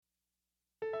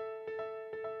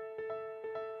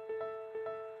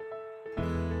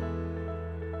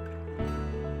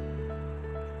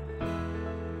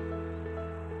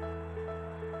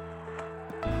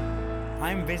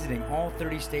I'm visiting all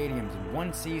 30 stadiums in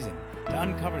one season to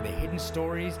uncover the hidden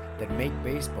stories that make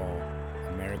baseball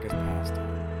America's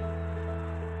pastime.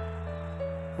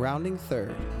 Rounding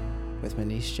Third with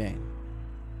Manish Jain.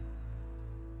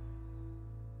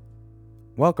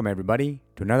 Welcome, everybody,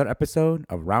 to another episode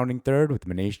of Rounding Third with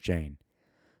Manish Jain.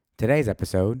 Today's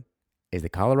episode is the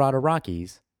Colorado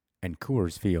Rockies and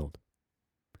Coors Field.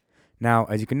 Now,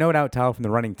 as you can no doubt tell from the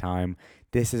running time,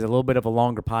 this is a little bit of a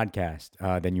longer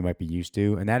podcast than you might be used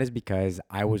to, and that is because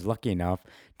I was lucky enough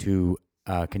to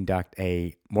conduct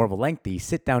a more of a lengthy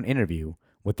sit-down interview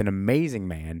with an amazing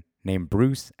man named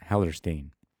Bruce Hellerstein.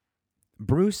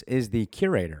 Bruce is the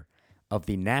curator of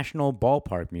the National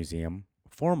Ballpark Museum,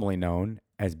 formerly known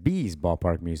as Bees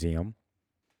Ballpark Museum,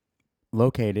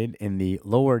 located in the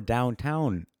lower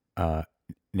downtown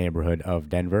neighborhood of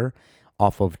Denver,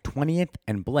 off of 20th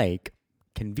and Blake,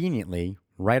 conveniently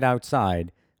right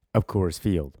outside of Coors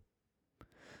Field.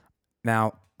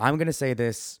 Now, I'm going to say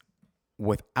this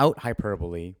without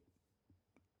hyperbole,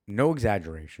 no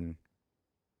exaggeration.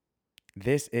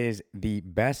 This is the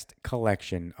best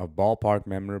collection of ballpark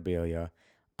memorabilia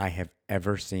I have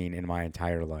ever seen in my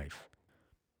entire life.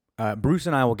 Bruce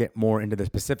and I will get more into the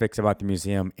specifics about the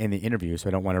museum in the interview, so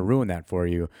I don't want to ruin that for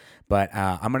you. But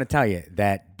I'm going to tell you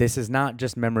that this is not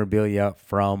just memorabilia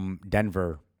from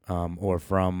Denver or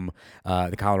from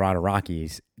the Colorado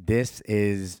Rockies. This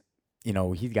is,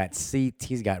 he's got seats,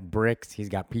 he's got bricks, he's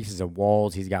got pieces of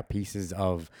walls, he's got pieces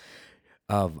of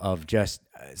just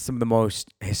some of the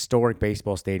most historic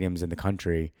baseball stadiums in the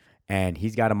country, and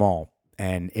he's got them all.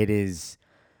 And it is...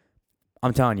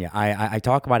 I'm telling you, I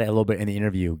talk about it a little bit in the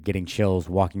interview, getting chills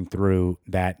walking through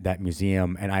that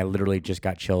museum, and I literally just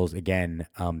got chills again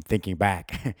thinking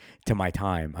back to my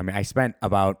time. I mean, I spent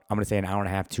about, I'm going to say an hour and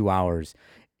a half, 2 hours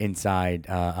inside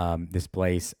this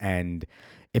place, and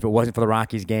if it wasn't for the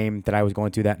Rockies game that I was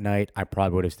going to that night, I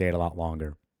probably would have stayed a lot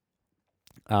longer.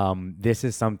 This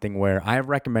is something where I've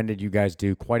recommended you guys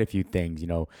do quite a few things,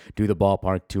 do the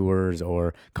ballpark tours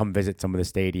or come visit some of the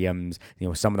stadiums.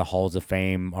 Some of the halls of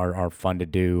fame are fun to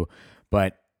do,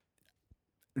 but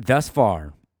thus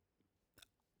far,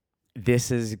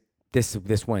 this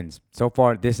wins. So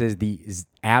far, this is the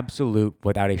absolute,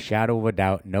 without a shadow of a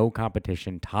doubt, no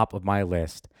competition, top of my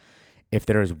list. If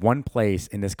there is one place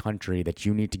in this country that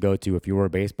you need to go to if you were a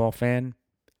baseball fan,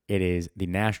 it is the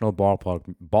National I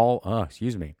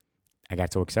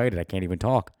got so excited I can't even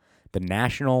talk. The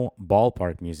National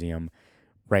Ballpark Museum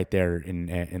right there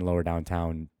in lower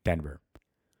downtown Denver.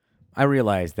 I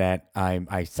realize that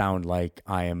I sound like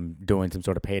I am doing some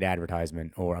sort of paid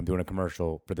advertisement or I'm doing a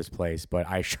commercial for this place, but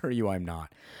I assure you I'm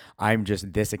not. I'm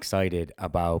just this excited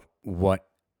about what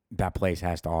that place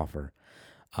has to offer.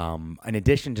 In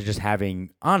addition to just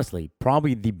having, honestly,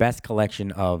 probably the best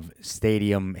collection of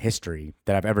stadium history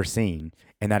that I've ever seen,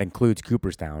 and that includes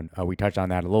Cooperstown. We touched on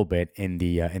that a little bit in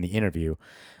the interview.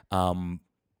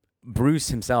 Bruce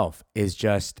himself is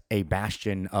just a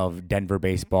bastion of Denver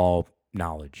baseball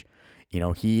knowledge.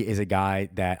 He is a guy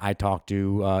that I talked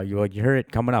to. You hear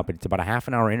it coming up. It's about a half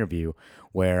an hour interview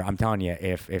where I'm telling you,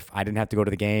 if I didn't have to go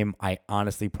to the game, I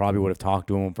honestly probably would have talked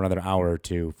to him for another hour or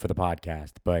two for the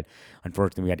podcast. But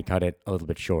unfortunately, we had to cut it a little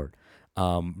bit short.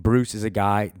 Bruce is a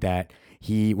guy that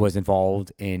he was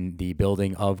involved in the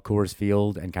building of Coors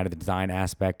Field and kind of the design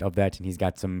aspect of that. And he's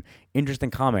got some interesting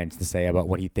comments to say about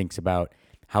what he thinks about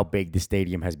how big the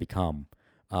stadium has become.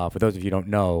 For those of you who don't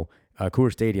know,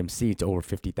 Coors Stadium seats over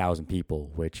 50,000 people,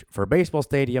 which for a baseball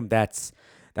stadium, that's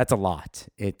a lot.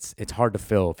 It's hard to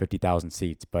fill 50,000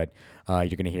 seats, but you're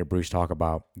going to hear Bruce talk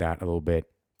about that a little bit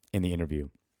in the interview.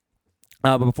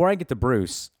 But before I get to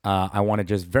Bruce, I want to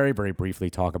just very, very briefly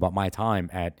talk about my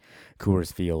time at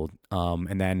Coors Field,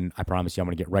 and then I promise you I'm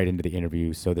going to get right into the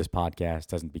interview so this podcast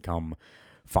doesn't become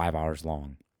 5 hours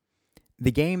long.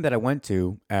 The game that I went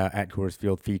to at Coors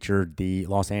Field featured the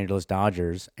Los Angeles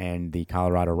Dodgers and the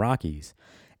Colorado Rockies.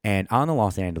 And on the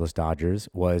Los Angeles Dodgers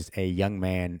was a young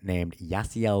man named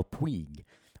Yasiel Puig,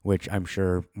 which I'm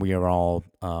sure we are all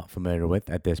familiar with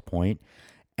at this point.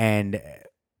 And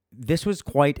this was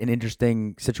quite an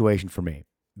interesting situation for me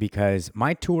because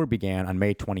my tour began on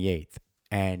May 28th.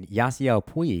 And Yasiel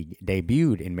Puig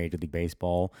debuted in Major League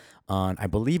Baseball on, I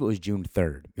believe it was June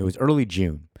 3rd. It was early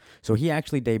June. So he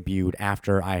actually debuted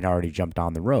after I had already jumped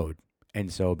on the road.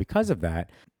 And so because of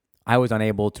that, I was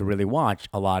unable to really watch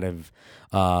a lot of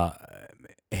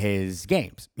his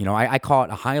games. I caught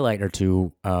a highlight or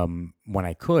two when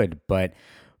I could, but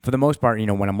for the most part,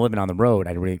 when I'm living on the road,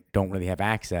 I really don't really have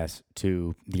access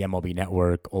to the MLB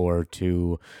Network or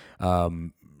to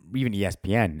even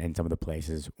ESPN in some of the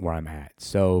places where I'm at.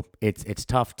 So it's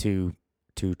tough to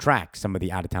track some of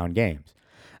the out of town games.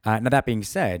 Now, that being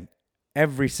said,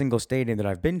 every single stadium that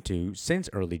I've been to since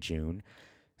early June,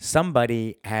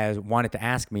 somebody has wanted to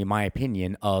ask me my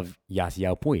opinion of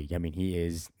Yasiel Puig. I mean, he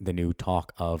is the new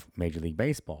talk of Major League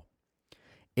Baseball.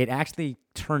 It actually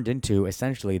turned into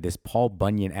essentially this Paul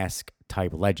Bunyan-esque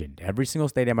type legend. Every single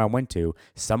stadium I went to,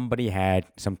 somebody had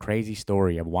some crazy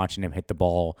story of watching him hit the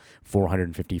ball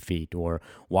 450 feet or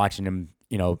watching him,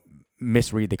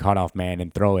 misread the cutoff man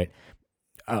and throw it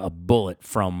a bullet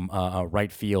from a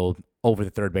right field over the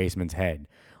third baseman's head,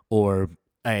 or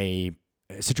a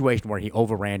situation where he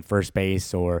overran first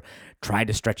base or tried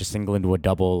to stretch a single into a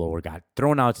double or got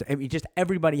thrown out. I mean, just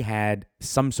everybody had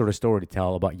some sort of story to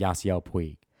tell about Yasiel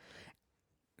Puig.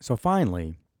 So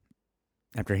finally,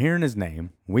 after hearing his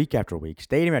name week after week,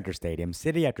 stadium after stadium,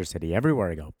 city after city,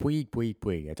 everywhere I go, Puig, Puig,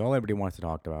 Puig, that's all everybody wants to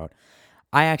talk about,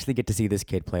 I actually get to see this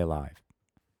kid play live.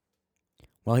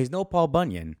 Well, he's no Paul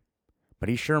Bunyan, but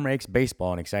he sure makes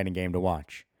baseball an exciting game to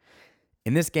watch.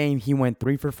 In this game, he went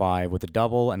 3 for 5 with a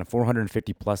double and a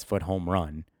 450-plus foot home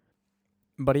run,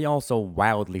 but he also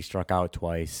wildly struck out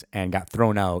twice and got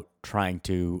thrown out trying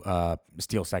to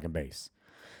steal second base.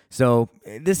 So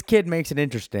this kid makes it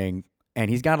interesting, and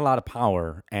he's got a lot of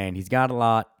power, and he's got a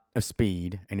lot of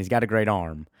speed, and he's got a great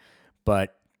arm,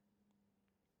 but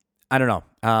I don't know.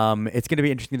 It's going to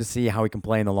be interesting to see how he can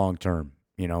play in the long term.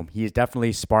 He's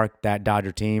definitely sparked that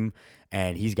Dodger team,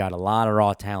 and he's got a lot of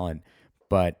raw talent,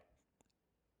 but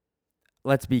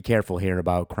let's be careful here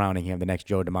about crowning him the next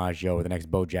Joe DiMaggio or the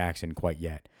next Bo Jackson quite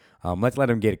yet. Let's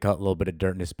let him get a little bit of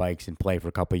dirt in his spikes and play for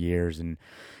a couple of years and,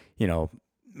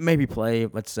 maybe play,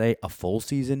 let's say, a full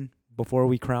season before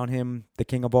we crown him the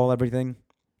king of all everything.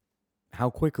 How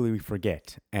quickly we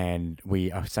forget, and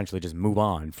we essentially just move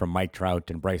on from Mike Trout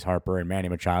and Bryce Harper and Manny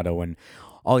Machado and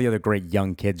all the other great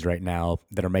young kids right now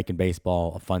that are making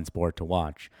baseball a fun sport to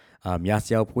watch.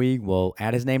 Yasiel Puig will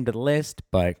add his name to the list,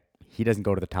 but he doesn't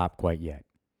go to the top quite yet.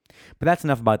 But that's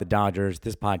enough about the Dodgers.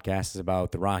 This podcast is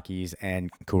about the Rockies and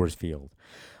Coors Field.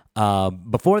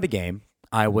 Before the game,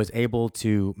 I was able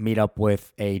to meet up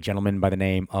with a gentleman by the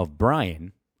name of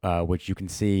Brian, which you can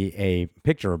see a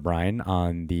picture of Brian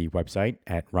on the website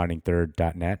at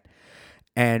roundingthird.net.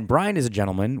 And Brian is a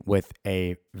gentleman with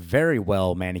a very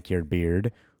well manicured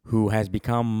beard who has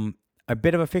become a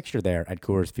bit of a fixture there at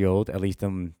Coors Field, at least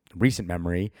in recent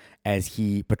memory, as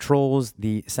he patrols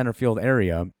the center field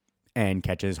area and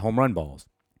catches home run balls.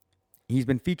 He's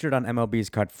been featured on MLB's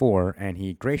Cut 4, and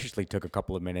he graciously took a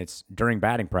couple of minutes during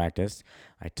batting practice.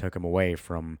 I took him away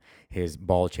from his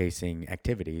ball-chasing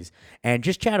activities and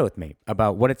just chatted with me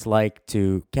about what it's like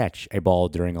to catch a ball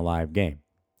during a live game.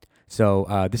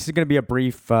 So this is going to be a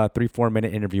brief 3-4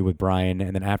 minute interview with Brian,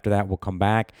 and then after that we'll come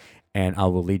back and I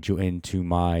will lead you into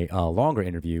my longer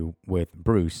interview with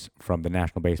Bruce from the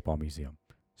National Baseball Museum.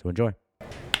 So enjoy.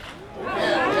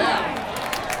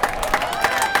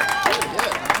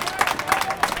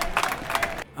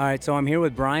 All right, so I'm here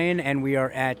with Brian, and we are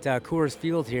at Coors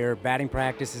Field here. Batting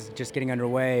practice is just getting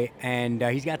underway, and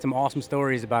he's got some awesome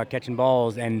stories about catching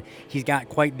balls, and he's got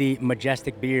quite the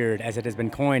majestic beard, as it has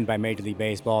been coined by Major League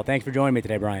Baseball. Thanks for joining me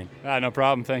today, Brian. No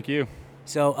problem. Thank you.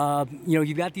 So,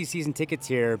 you've got these season tickets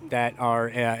here that are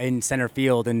in center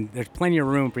field, and there's plenty of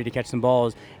room for you to catch some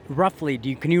balls. Roughly,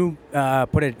 can you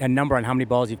put a number on how many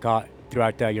balls you've caught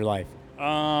throughout your life?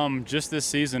 Just this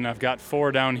season, I've got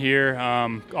 4 down here,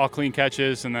 all clean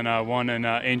catches, and then one in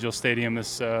Angel Stadium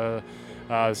this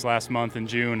last month in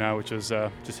June, which was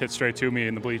just hit straight to me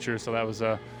in the bleachers. So that was,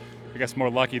 I guess, more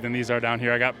lucky than these are down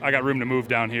here. I got room to move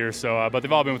down here, so but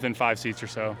they've all been within 5 seats or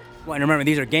so. Well, and remember,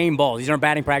 these are game balls. These aren't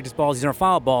batting practice balls. These aren't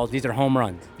foul balls. These are home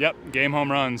runs. Yep, game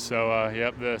home runs. So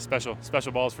the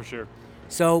special balls for sure.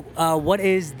 So what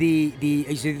is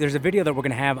there's a video that we're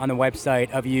going to have on the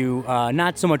website of you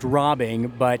not so much robbing,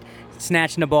 but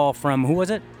snatching the ball from, who was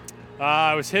it?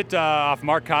 I was hit off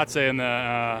Mark Kotze in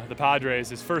the Padres,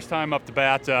 his first time up the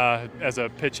bat as a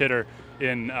pitch hitter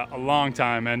in a long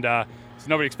time, and so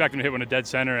nobody expected him to hit one at dead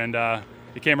center, and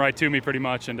he came right to me pretty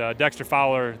much, and Dexter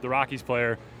Fowler, the Rockies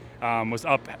player, was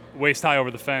up waist high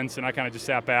over the fence, and I kind of just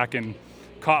sat back and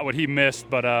caught what he missed,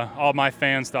 but all my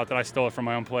fans thought that I stole it from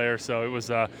my own player. So it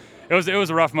was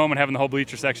a rough moment having the whole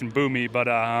bleacher section boo me. But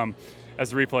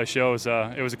as the replay shows,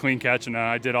 it was a clean catch, and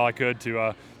I did all I could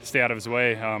to stay out of his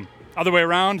way. Other way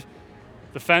around,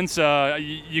 the fence,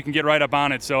 you can get right up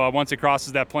on it. So once it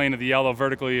crosses that plane of the yellow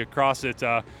vertically across it,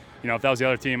 if that was the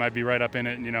other team, I'd be right up in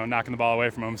it, knocking the ball away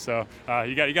from them. So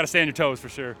you got to stay on your toes for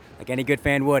sure. Like any good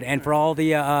fan would. And for all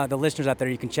the listeners out there,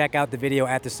 you can check out the video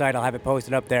at the site. I'll have it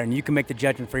posted up there, and you can make the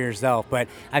judgment for yourself. But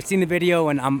I've seen the video,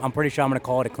 and I'm pretty sure I'm going to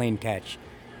call it a clean catch.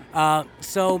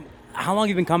 So how long have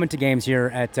you been coming to games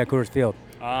here at Coors Field?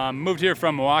 Moved here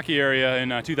from Milwaukee area in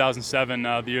 2007,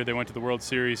 the year they went to the World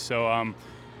Series. So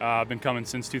I've been coming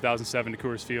since 2007 to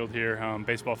Coors Field here.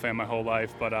 Baseball fan my whole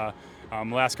life, but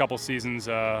last couple seasons,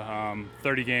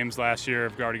 30 games last year.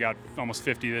 I've already got almost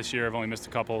 50 this year. I've only missed a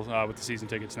couple with the season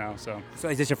tickets now. So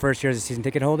is this your first year as a season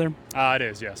ticket holder? It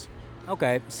is, yes.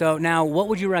 Okay, so now what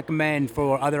would you recommend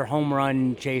for other home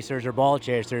run chasers or ball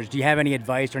chasers? Do you have any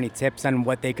advice or any tips on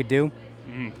what they could do?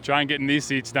 Try and get in these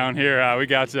seats down here. We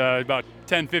got about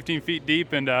 10, 15 feet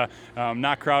deep, and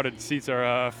not crowded. Seats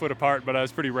are a foot apart, but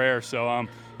it's pretty rare. So,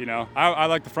 I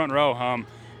like the front row.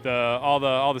 All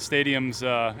the stadiums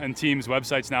and teams'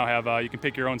 websites now have you can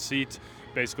pick your own seat,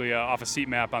 basically off a seat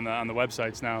map on the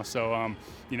websites now. So,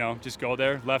 just go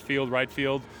there, left field, right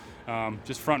field,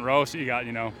 just front row. So you got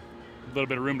a little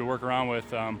bit of room to work around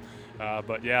with.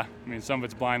 But yeah, I mean, some of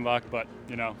it's blind luck, but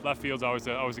left field's always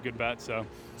a good bet. So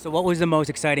what was the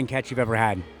most exciting catch you've ever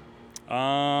had?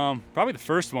 Probably the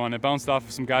first one. It bounced off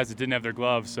of some guys that didn't have their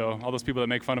gloves. So all those people that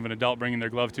make fun of an adult bringing their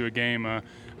glove to a game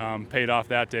paid off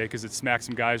that day because it smacked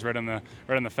some guys right on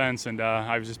the fence, and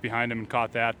I was just behind him and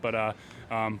caught that. But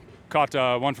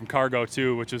caught one from Cargo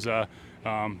too, which was a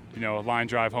line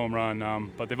drive home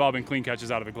run. But they've all been clean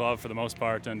catches out of the glove for the most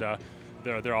part, and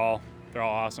they're all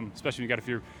awesome, especially when you got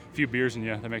a few beers in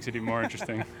you. That makes it even more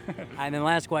interesting. And then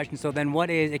last question. So then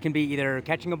it can be either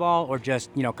catching a ball or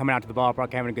just, coming out to the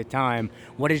ballpark, having a good time.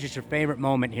 What is just your favorite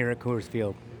moment here at Coors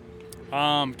Field?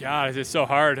 God, it's so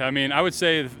hard. I mean, I would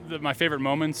say that my favorite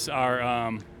moments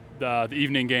are the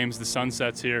evening games, the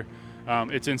sunsets here.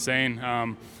 It's insane.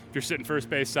 If you're sitting first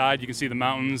base side, you can see the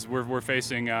mountains. We're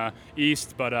facing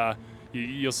east, but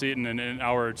you'll see it in an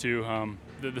hour or two.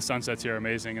 The sunsets here are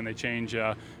amazing, and they change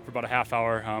for about a half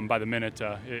hour by the minute.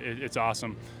 It's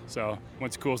awesome. So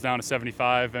once it cools down to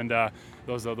 75 and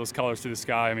those colors through the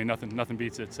sky, I mean, nothing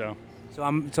beats it. So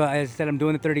as I said, I'm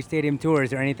doing the 30 stadium tour. Is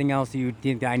there anything else you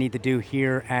think that I need to do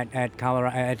here at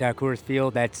Coors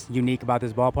Field that's unique about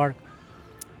this ballpark?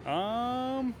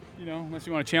 Unless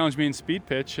you want to challenge me in speed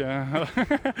pitch. No,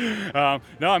 I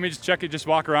mean, just check it, just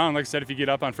walk around. Like I said, if you get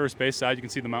up on first base side, you can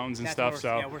see the mountains and stuff.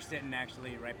 So we're sitting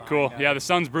actually right behind. Cool. Yeah, the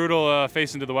sun's brutal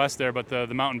facing to the west there, but the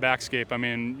mountain backscape, I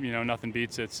mean, nothing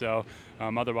beats it. So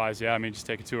otherwise, yeah, I mean, just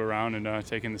take a tour around and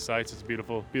take in the sights. It's a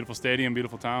beautiful stadium,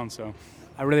 beautiful town. So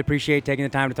I really appreciate taking the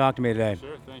time to talk to me today.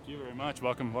 Sure. Thank you very much.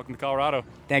 Welcome to Colorado.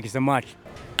 Thank you so much.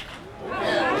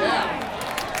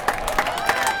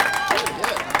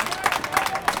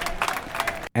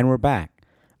 And we're back.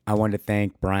 I want to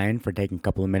thank Brian for taking a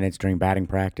couple of minutes during batting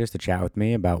practice to chat with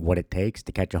me about what it takes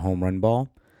to catch a home run ball.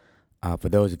 For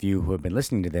those of you who have been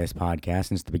listening to this podcast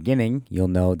since the beginning, you'll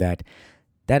know that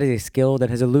is a skill that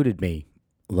has eluded me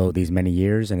these many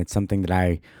years, and it's something that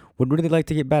I would really like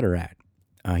to get better at.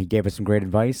 He gave us some great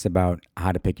advice about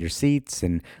how to pick your seats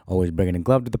and always bringing a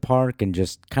glove to the park and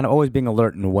just kind of always being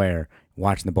alert and aware,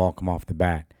 watching the ball come off the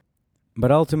bat.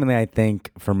 But ultimately, I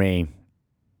think for me,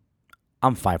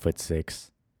 I'm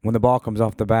 5'6". When the ball comes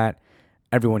off the bat,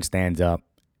 everyone stands up,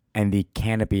 and the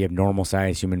canopy of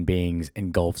normal-sized human beings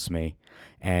engulfs me,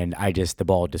 and the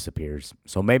ball disappears.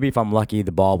 So maybe if I'm lucky,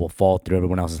 the ball will fall through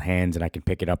everyone else's hands, and I can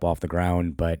pick it up off the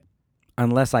ground. But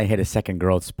unless I hit a second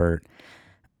growth spurt,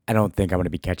 I don't think I'm going to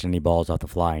be catching any balls off the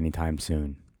fly anytime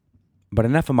soon. But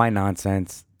enough of my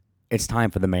nonsense. It's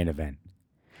time for the main event.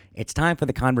 It's time for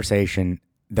the conversation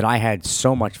that I had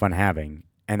so much fun having,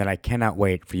 and that I cannot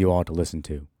wait for you all to listen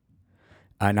to.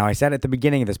 Now, I said at the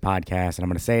beginning of this podcast, and I'm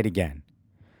going to say it again.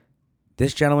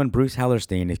 This gentleman, Bruce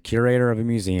Hellerstein, is curator of a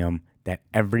museum that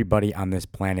everybody on this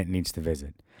planet needs to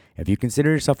visit. If you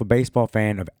consider yourself a baseball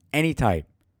fan of any type,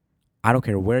 I don't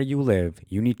care where you live,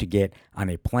 you need to get on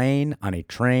a plane, on a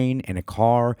train, in a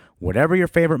car, whatever your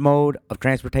favorite mode of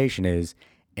transportation is,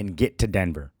 and get to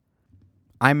Denver.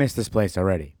 I miss this place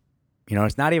already.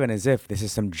 It's not even as if this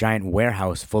is some giant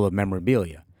warehouse full of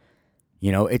memorabilia.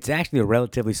 It's actually a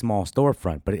relatively small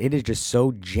storefront, but it is just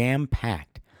so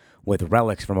jam-packed with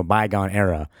relics from a bygone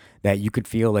era that you could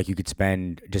feel like you could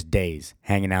spend just days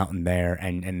hanging out in there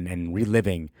and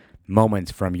reliving moments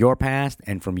from your past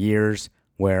and from years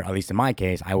where, at least in my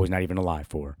case, I was not even alive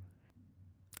for.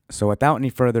 So without any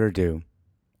further ado,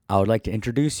 I would like to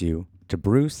introduce you to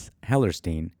Bruce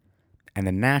Hellerstein and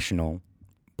the National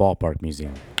Ballpark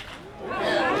Museum.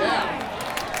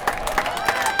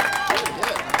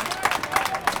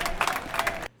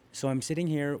 So I'm sitting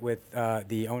here with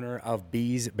the owner of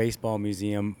Bees Baseball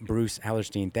Museum, Bruce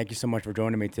Hellerstein. Thank you so much for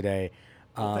joining me today.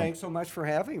 Well, thanks so much for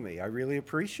having me. I really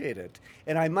appreciate it.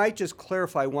 And I might just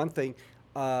clarify one thing.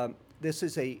 This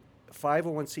is a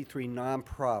 501c3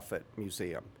 nonprofit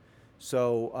museum.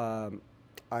 So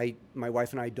my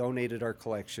wife and I donated our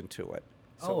collection to it.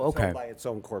 So Oh, it's okay. owned by its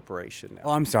own corporation now.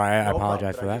 Oh, I'm sorry. I No problem,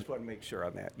 apologize but for I that. just want to make sure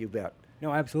on that. You bet.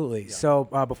 No, absolutely. So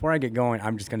before I get going,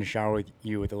 I'm just going to shower with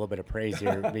you with a little bit of praise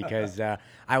here because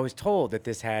I was told that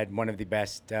this had one of the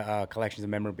best collections of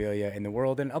memorabilia in the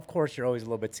world. And of course, you're always a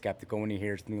little bit skeptical when you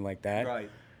hear something like that. Right.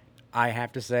 I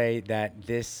have to say that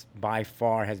this by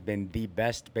far has been the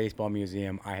best baseball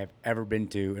museum I have ever been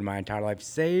to in my entire life,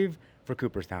 save for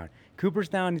Cooperstown.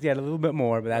 Cooperstown has got a little bit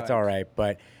more, but that's Right. all right.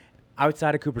 But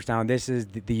outside of Cooperstown, this is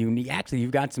the unique. Actually,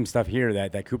 you've got some stuff here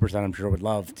that Cooperstown, I'm sure, would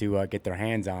love to get their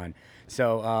hands on.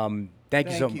 So thank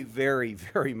you so Thank you very,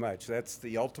 very much. That's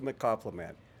the ultimate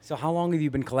compliment. So how long have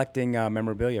you been collecting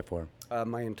memorabilia for?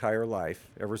 My entire life,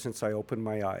 ever since I opened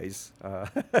my eyes.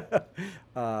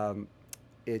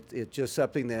 It's just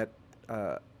something that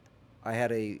I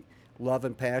had a love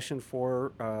and passion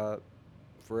for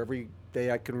every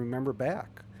day I can remember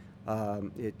back.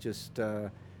 It just, I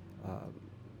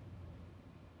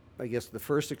guess the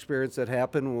first experience that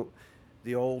happened,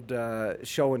 the old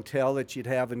show and tell that you'd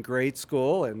have in grade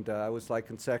school, and I was like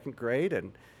in second grade,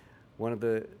 and one of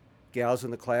the gals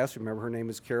in the class, remember her name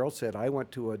is Carol, said, I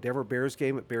went to a Denver Bears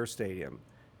game at Bear Stadium.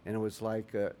 And it was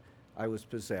like I was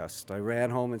possessed. I ran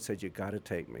home and said, you got to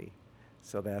take me.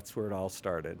 So that's where it all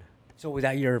started. So was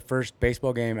that your first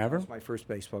baseball game ever? That was my first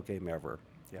baseball game ever.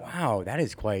 Yeah. Wow, that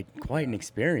is quite an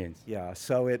experience. Yeah,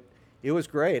 so it was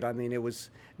great. I mean, it was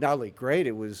not only great,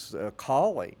 it was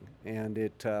calling. And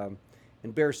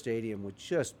and Bear Stadium was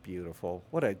just beautiful.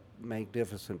 What a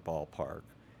magnificent ballpark.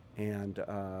 And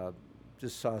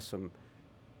just saw some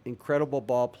incredible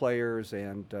ball players,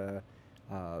 and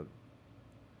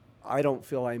I don't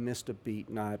feel I missed a beat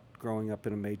not growing up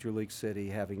in a major league city,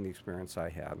 having the experience I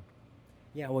had.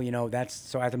 Yeah, well, that's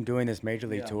so as I'm doing this major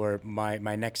league Yeah. tour, my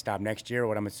next stop next year,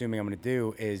 what I'm assuming I'm going to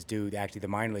do is do actually the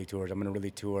minor league tours. I'm going to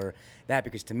really tour that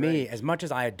because to me, as much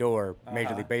as I adore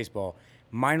Major League Baseball,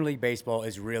 minor league baseball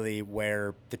is really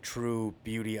where the true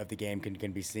beauty of the game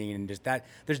can be seen, and just that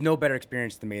there's no better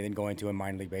experience to me than going to a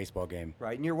minor league baseball game.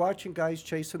 Right, and you're watching guys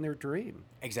chasing their dream.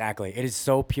 Exactly, it is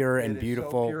so pure and It is so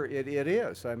beautiful. pure. It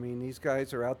is. I mean, these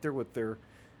guys are out there with their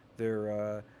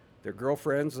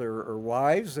girlfriends or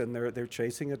wives, and they're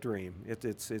chasing a dream.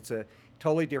 It's a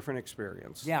totally different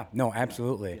experience. Yeah, no,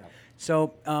 absolutely. Yeah.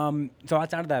 So, so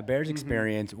outside of that Bears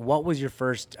experience, what was your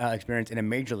first experience in a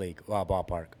major league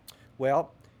ballpark?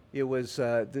 Well, it was.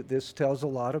 This tells a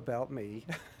lot about me.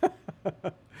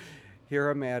 Here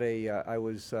I'm at I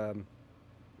was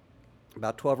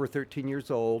about 12 or 13 years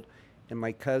old, and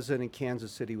my cousin in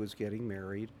Kansas City was getting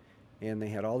married, and they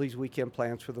had all these weekend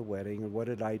plans for the wedding. And what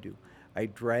did I do? I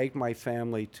dragged my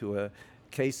family to a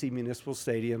KC Municipal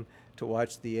Stadium to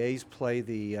watch the A's play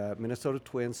the Minnesota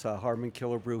Twins. Saw Harmon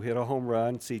Killebrew hit a home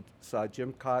run. Saw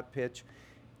Jim Cott pitch.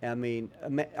 I mean,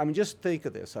 just think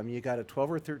of this. I mean, you got a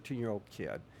 12 or 13-year-old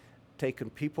kid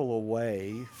taking people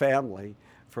away, family,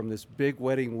 from this big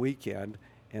wedding weekend,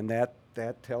 and that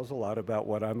tells a lot about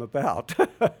what I'm about.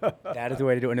 That is the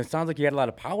way to do it. And it sounds like you had a lot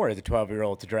of power as a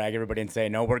 12-year-old to drag everybody and say,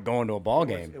 no, we're going to a ball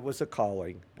game. It was a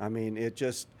calling. I mean, it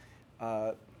just,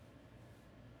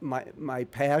 my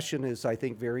passion is, I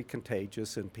think, very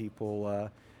contagious, and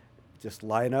people just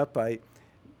line up.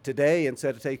 Today,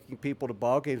 instead of taking people to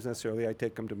ball games necessarily, I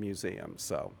take them to museums.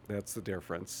 So that's the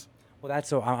difference. Well,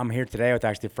 I'm here today with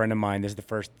actually a friend of mine. This is the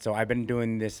first, so I've been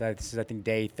doing this, this is I think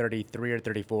day 33 or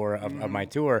 34 of my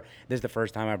tour. This is the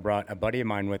first time I brought a buddy of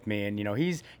mine with me, and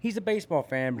he's a baseball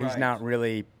fan, but he's Right. not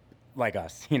really like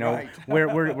us, Right.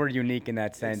 we're unique in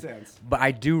that sense. sense. But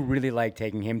I do really like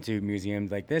taking him to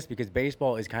museums like this because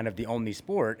baseball is kind of the only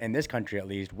sport in this country, at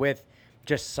least, with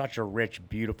just such a rich,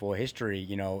 beautiful history,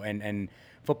 and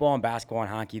football and basketball and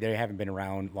hockey, they haven't been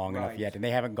around long enough Right. yet, and they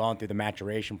haven't gone through the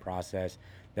maturation process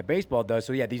that baseball does.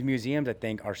 So yeah, these museums I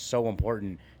think are so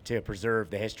important to preserve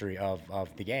the history of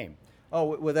the game.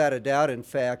 Oh, without a doubt. In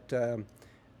fact, I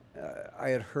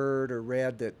had heard or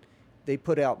read that they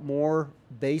put out more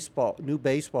new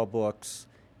baseball books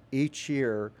each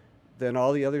year than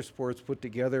all the other sports put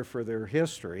together for their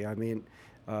history. I mean,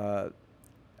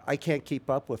 I can't keep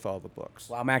up with all the books.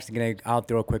 Well, I'm actually I'll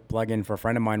throw a quick plug in for a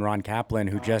friend of mine, Ron Kaplan,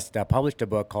 who just published a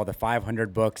book called The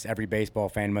 500 Books Every Baseball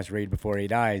Fan Must Read Before He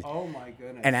Dies. Oh my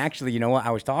goodness! And actually, you know what?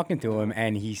 I was talking to him,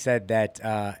 and he said that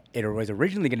it was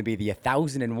originally going to be the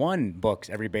 1,001 books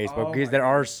every baseball Oh, because my there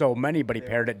are goodness. so many, but he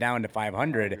pared it down to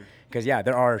 500 because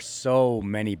there are so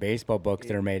many baseball books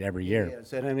that are made every year.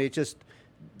 Yes, and I mean,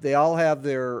 they all have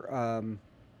their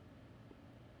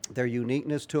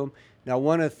uniqueness to them. Now,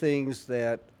 one of the things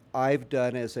that I've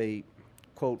done as a,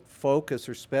 quote, focus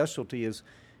or specialty is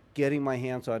getting my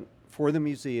hands on, for the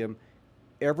museum,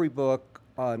 every book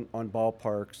on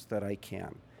ballparks that I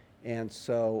can. And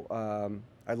so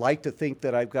I like to think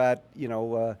that I've got,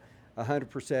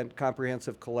 100%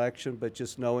 comprehensive collection, but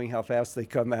just knowing how fast they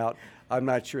come out, I'm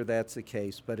not sure that's the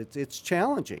case. But it's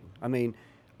challenging. I mean,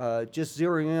 just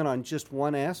zeroing in on just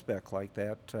one aspect like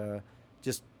that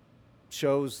just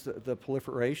shows the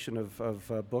proliferation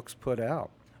of books put out.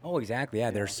 Oh, exactly.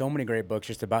 Yeah, there's so many great books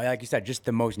just about, like you said, just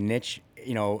the most niche,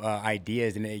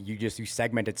 ideas, and you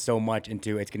segment it so much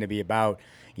into it's going to be about,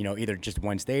 either just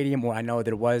one stadium, or I know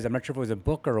there was, I'm not sure if it was a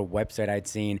book or a website I'd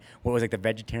seen, where it was like the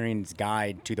Vegetarian's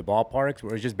Guide to the Ballparks,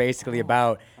 where it was just basically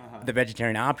about the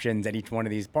vegetarian options at each one of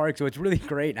these parks. So it's really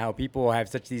great how people have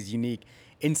such these unique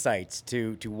insights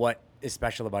to what is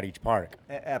special about each park.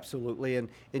 Absolutely, and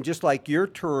just like you're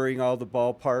touring all the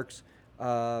ballparks.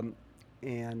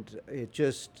 And it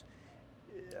just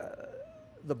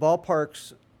the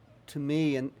ballparks to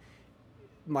me, and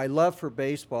my love for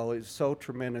baseball is so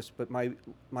tremendous, but my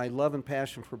love and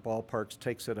passion for ballparks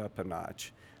takes it up a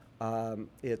notch.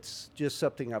 It's just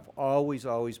something I've always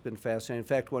been fascinated. In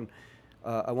fact, when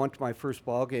I went to my first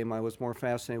ball game, I was more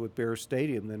fascinated with Bear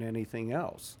Stadium than anything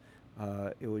else.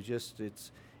 It was just and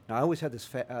I always had this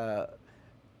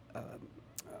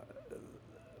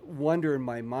wonder in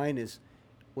my mind is,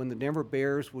 when the Denver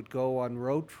Bears would go on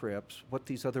road trips, what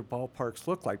these other ballparks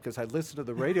look like, because I'd listen to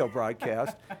the radio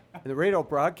broadcast, and the radio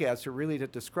broadcasts are really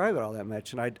didn't describe it all that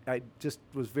much, and I just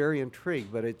was very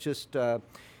intrigued. But it just, I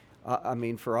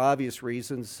mean, for obvious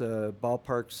reasons,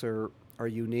 ballparks are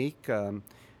unique.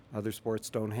 Other sports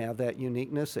don't have that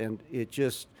uniqueness, and it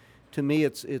just, to me,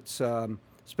 it's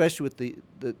especially with the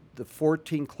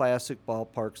 14 classic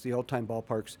ballparks, the old-time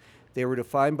ballparks. They were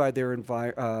defined by their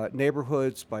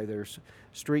neighborhoods, by their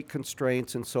street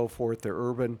constraints and so forth, their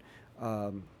urban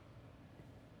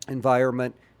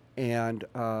environment. And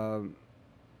you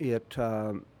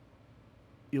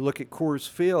look at Coors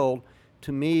Field,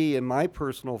 to me, and my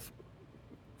personal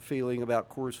feeling about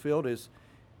Coors Field is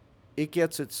it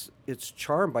gets its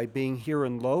charm by being here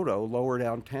in Lodo, lower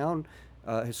downtown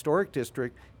historic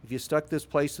district. If you stuck this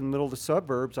place in the middle of the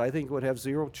suburbs, I think it would have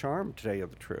zero charm, to tell you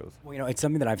the truth. Well, it's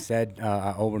something that I've said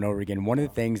over and over again. One of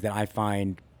the things that I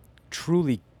find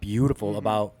truly beautiful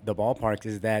about the ballparks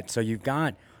is that, so you've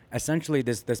got essentially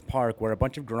this park where a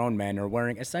bunch of grown men are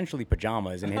wearing essentially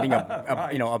pajamas and hitting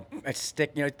a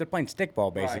stick, they're playing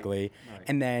stickball basically. Right.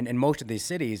 And then in most of these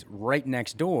cities, right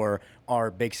next door are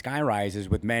big sky rises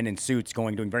with men in suits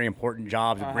doing very important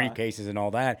jobs with briefcases and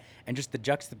all that. And just the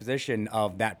juxtaposition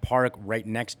of that park right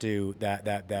next to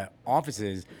that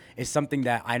offices is something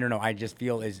that, I don't know, I just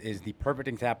feel is the perfect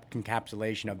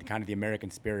encapsulation of the kind of the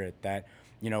American spirit that,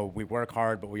 we work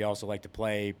hard, but we also like to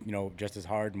play, just as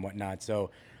hard and whatnot.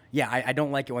 So, yeah, I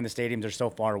don't like it when the stadiums are so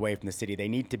far away from the city. They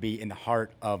need to be in the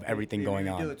heart of everything going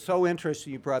on. It's so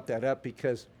interesting you brought that up,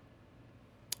 because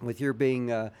with your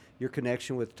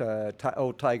connection with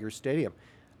old Tiger Stadium,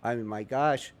 I mean, my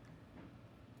gosh,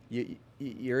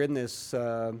 you're in this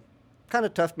kind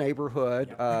of tough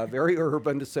neighborhood, very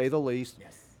urban to say the least.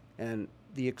 Yes. And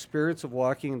the experience of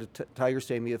walking into Tiger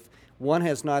Stadium, if one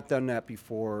has not done that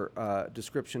before,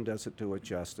 description doesn't do it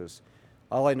justice.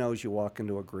 All I know is you walk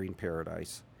into a green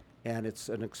paradise. And it's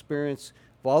an experience,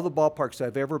 of all the ballparks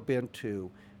I've ever been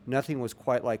to, nothing was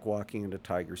quite like walking into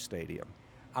Tiger Stadium.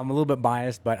 I'm a little bit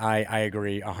biased, but I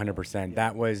agree 100%.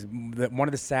 That was one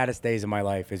of the saddest days of my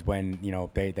life is when,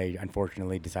 they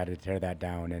unfortunately decided to tear that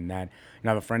down. And that, I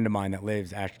have a friend of mine that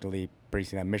lives actually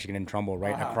basically in Michigan and Trumbull,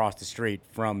 right across the street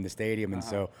from the stadium. And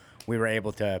so we were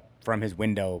able to, from his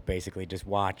window, basically just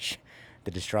watch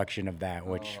the destruction of that,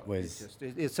 which was...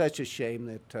 It's such a shame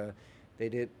that they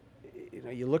did.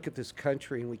 You look at this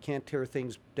country, and we can't tear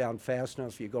things down fast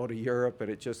enough. You go to Europe, and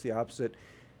it's just the opposite.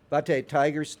 But I tell you,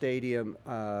 Tiger Stadium,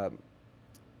 I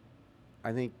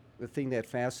think the thing that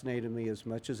fascinated me as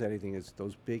much as anything is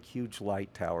those big, huge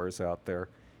light towers out there,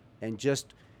 and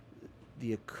just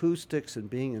the acoustics and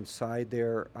being inside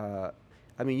there.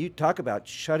 I mean, you talk about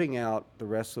shutting out the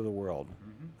rest of the world.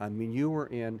 Mm-hmm. I mean, you were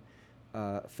in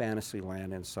fantasy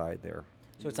land inside there.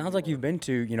 So it sounds like you've been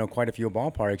to, quite a few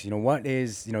ballparks. What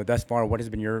is, thus far, what has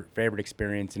been your favorite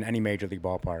experience in any major league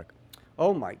ballpark?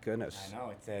 Oh my goodness! I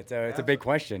know it's a big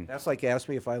question. That's like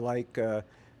asking me if I like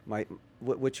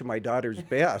which of my daughters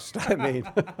best. I mean,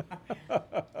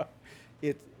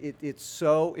 it's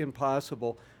so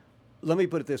impossible. Let me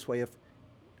put it this way: if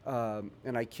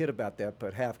and I kid about that,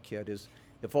 but half kid is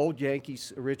if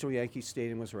original Yankee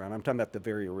Stadium was around. I'm talking about the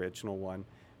very original one.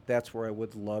 That's where I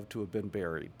would love to have been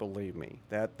buried. Believe me,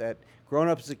 that growing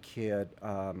up as a kid,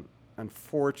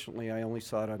 unfortunately, I only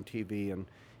saw it on TV and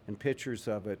pictures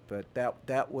of it. But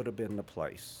that would have been the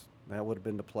place. That would have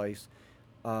been the place.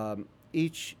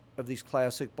 Each of these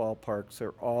classic ballparks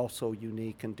are all so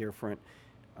unique and different.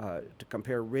 To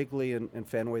compare Wrigley and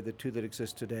Fenway, the two that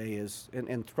exist today, is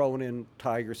and throwing in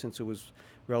Tiger since it was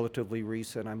relatively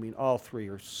recent. I mean, all three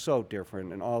are so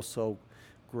different and all so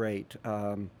great.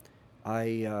 I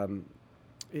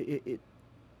it,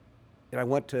 and I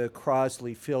went to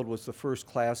Crosley Field, was the first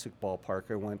classic ballpark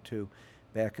I went to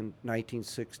back in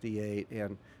 1968,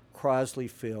 and Crosley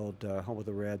Field, home of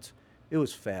the Reds, it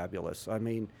was fabulous. I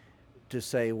mean, to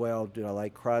say, well, do I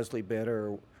like Crosley better,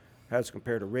 or as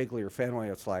compared to Wrigley or Fenway?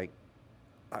 It's like,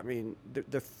 I mean,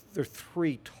 they're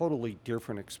three totally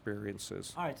different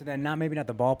experiences. All right, so then maybe not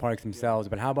the ballparks themselves,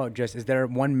 but how about just, is there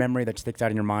one memory that sticks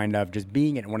out in your mind of just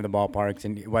being at one of the ballparks,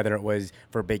 and whether it was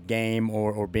for a big game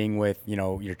or being with,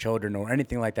 your children or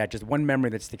anything like that, just one memory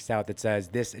that sticks out that says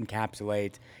this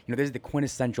encapsulates, this is the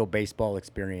quintessential baseball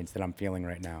experience that I'm feeling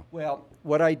right now? Well,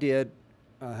 what I did,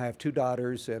 I have two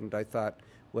daughters, and I thought,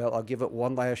 well, I'll give it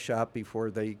one last shot before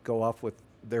they go off with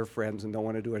their friends and don't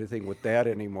want to do anything with Dad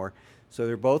anymore. So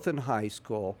they're both in high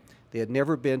school. They had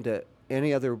never been to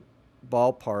any other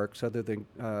ballparks other than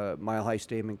Mile High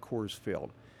Stadium and Coors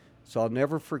Field. So I'll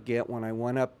never forget when I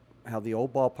went up, how the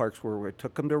old ballparks were. We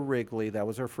took them to Wrigley. That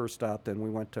was our first stop. Then we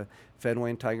went to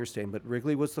Fenway and Tiger Stadium. But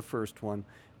Wrigley was the first one.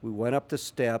 We went up the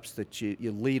steps that you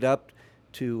lead up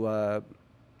to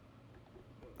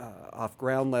off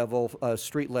ground level,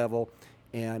 street level.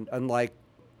 And unlike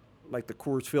the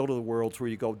Coors Field of the worlds where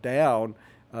you go down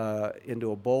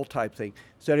into a bowl type thing.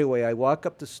 So anyway, I walk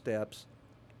up the steps,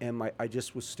 and I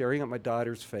just was staring at my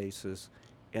daughter's faces,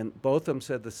 and both of them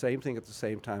said the same thing at the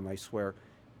same time, I swear.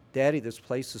 Daddy, this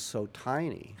place is so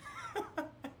tiny.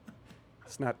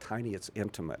 It's not tiny, it's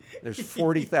intimate. There's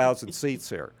 40,000 seats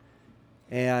here.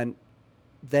 And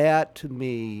that, to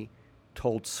me,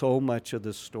 told so much of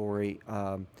the story.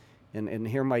 And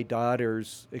here my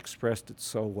daughters expressed it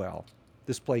so well.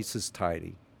 This place is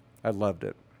tiny. I loved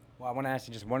it. Well, I want to ask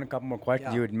you just a couple more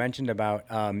questions. Yeah. You had mentioned about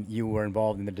you were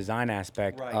involved in the design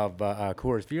aspect Right. of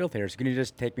Coors Field here. So can you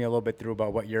just take me a little bit through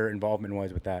about what your involvement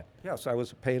was with that? Yes, I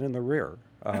was a pain in the rear.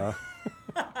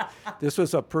 This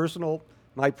was my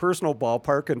personal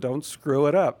ballpark, and don't screw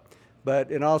it up.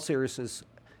 But in all seriousness,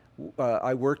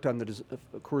 I worked on the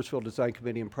Coors Field Design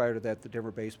Committee, and prior to that, the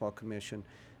Denver Baseball Commission.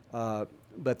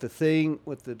 But the thing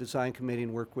with the design committee,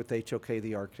 and worked with HOK,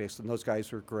 the architects, and those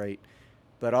guys were great.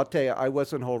 But I'll tell you, I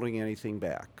wasn't holding anything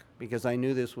back because I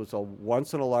knew this was a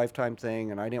once-in-a-lifetime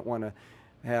thing, and I didn't want to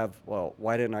have, well,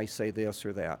 why didn't I say this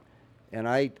or that? And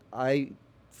I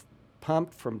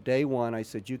pumped from day one. I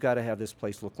said, you got to have this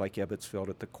place look like Ebbets Field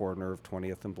at the corner of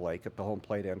 20th and Blake at the home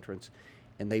plate entrance.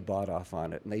 And they bought off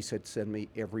on it. And they said, send me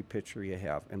every picture you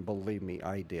have. And believe me,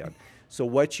 I did. So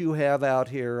what you have out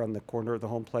here on the corner of the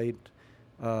home plate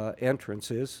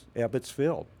entrance is Ebbets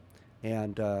Field.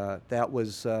 And that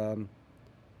was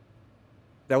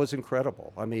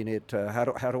incredible. I mean, how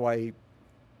do I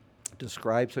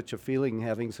describe such a feeling,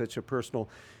 having such a personal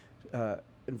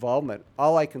involvement?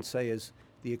 All I can say is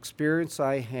the experience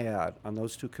I had on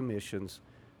those two commissions,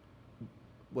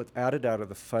 without a doubt, are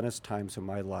the funnest times of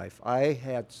my life.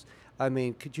 I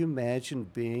mean, could you imagine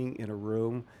being in a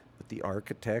room with the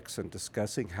architects and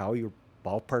discussing how your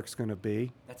ballpark's going to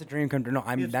be? That's a dream come true. No,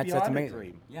 that's beyond a amazing.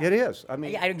 dream. Yeah. It is. I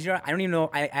mean, I don't even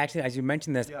know. I actually, as you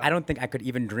mentioned this, Yeah. I don't think I could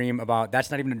even dream about. That's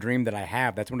not even a dream that I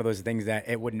have. That's one of those things that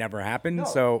it would never happen. no,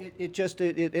 So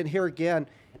and here again,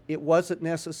 it wasn't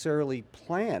necessarily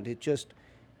planned. It just,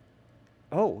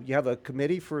 oh, you have a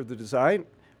committee for the design?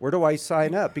 Where do I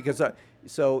sign up? Because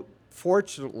so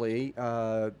fortunately,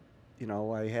 I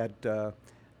had a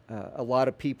lot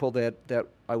of people that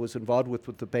I was involved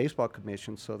with the baseball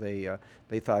commission, so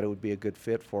they thought it would be a good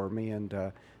fit for me.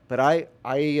 And but I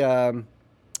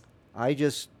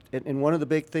just, and one of the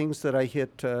big things that I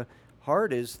hit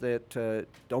hard is that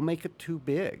don't make it too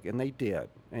big, and they did.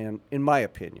 And in my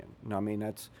opinion, I mean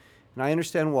and I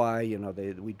understand why.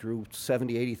 We drew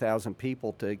 70,000, 80,000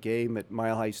 people to a game at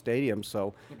Mile High Stadium,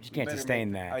 so you can't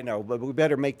sustain that. I know, but we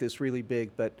better make this really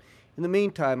big. But in the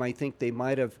meantime, I think they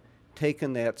might have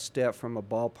taken that step from a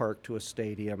ballpark to a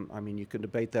stadium. I mean, you can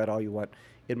debate that all you want.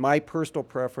 In my personal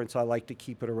preference, I like to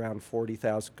keep it around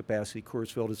 40,000 capacity.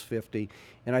 Coors Field is 50,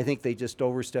 and I think they just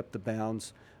overstepped the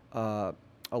bounds a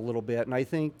little bit. And I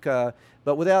think, but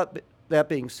without that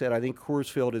being said, I think Coors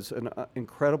Field is an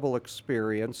incredible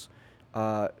experience.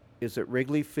 Is it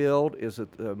Wrigley Field? Is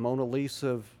it the Mona Lisa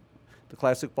of the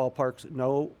classic ballparks?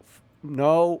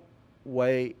 No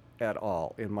way at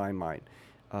all, in my mind.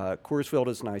 Coors Field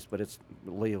is nice, but it's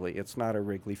not a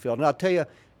Wrigley Field. And I'll tell you,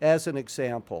 as an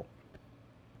example,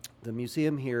 the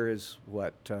museum here is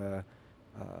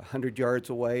 100 yards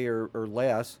away or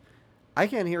less. I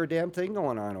can't hear a damn thing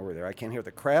going on over there. I can't hear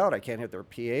the crowd. I can't hear their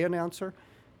PA announcer.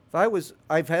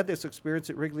 I've had this experience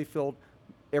at Wrigley Field.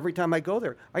 Every time I go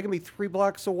there, I can be 3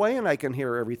 blocks away and I can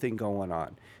hear everything going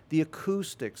on. The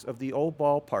acoustics of the old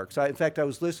ballparks. In fact, I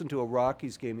was listening to a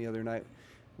Rockies game the other night.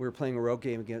 We were playing a road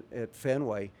game again at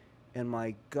Fenway, and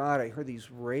my God, I heard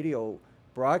these radio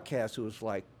broadcasts. It was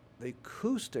like the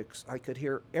acoustics. I could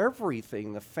hear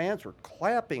everything. The fans were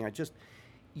clapping.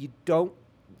 You don't,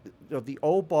 the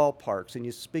old ballparks, and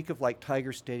you speak of like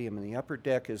Tiger Stadium, and the upper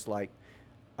deck is like,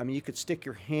 I mean, you could stick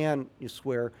your hand, you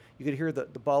swear, you could hear the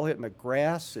ball hitting the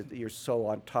grass. You're so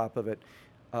on top of it.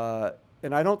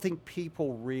 And I don't think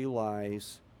people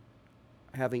realize,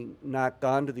 having not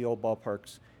gone to the old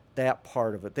ballparks, that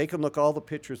part of it. They can look all the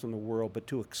pictures in the world, but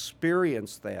to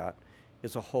experience that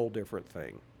is a whole different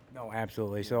thing. No,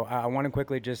 absolutely. So I want to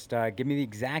quickly just give me the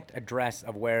exact address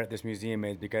of where this museum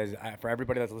is, because for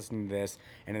everybody that's listening to this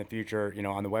and in the future,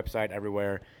 on the website,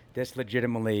 everywhere, this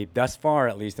legitimately, thus far,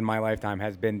 at least in my lifetime,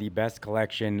 has been the best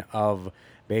collection of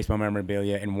baseball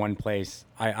memorabilia in one place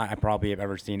I probably have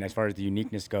ever seen as far as the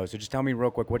uniqueness goes. So just tell me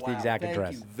real quick, what's the exact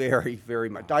address? Thank you very, very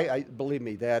much. I believe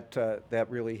me, that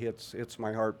really hits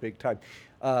my heart big time.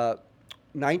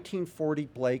 1940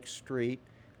 Blake Street,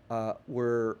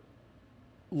 where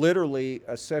literally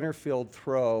a center field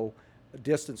throw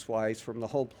distance-wise from the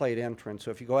home plate entrance.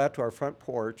 So if you go out to our front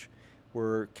porch,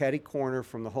 we're catty corner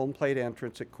from the home plate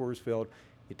entrance at Coors Field.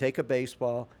 You take a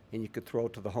baseball and you could throw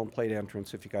it to the home plate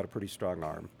entrance if you got a pretty strong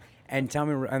arm. And tell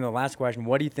me, and the last question,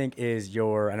 what do you think is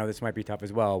I know this might be tough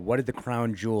as well, what is the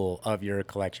crown jewel of your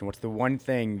collection? What's the one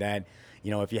thing that,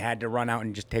 if you had to run out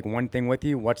and just take one thing with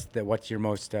you, what's your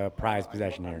most prized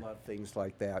possession here? I love things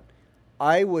like that.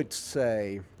 I would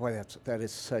say, boy, that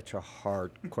is such a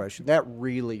hard question. That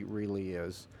really, really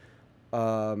is.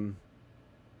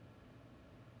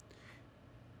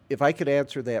 If I could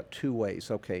answer that two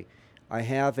ways, okay. I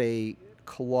have a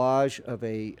collage of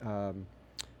a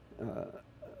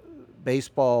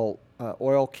baseball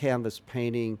oil canvas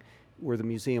painting where the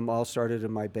museum all started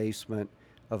in my basement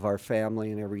of our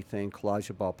family and everything, collage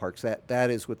of ballparks.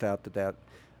 That is without the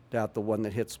doubt the one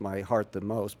that hits my heart the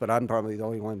most, but I'm probably the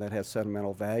only one that has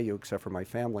sentimental value except for my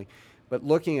family. But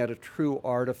looking at a true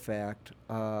artifact,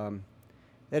 that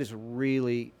is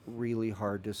really, really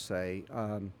hard to say.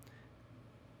 I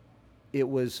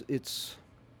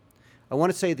want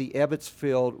to say the Ebbets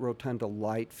Field Rotunda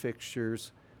light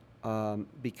fixtures,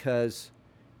 because,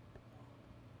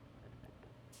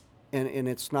 and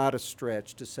it's not a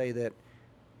stretch to say that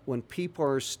when people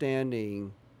are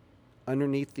standing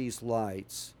underneath these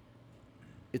lights,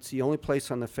 it's the only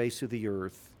place on the face of the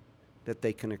earth that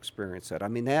they can experience that. I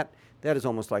mean, that is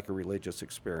almost like a religious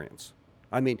experience.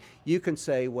 I mean, you can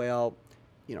say, well,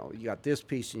 you got this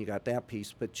piece and you got that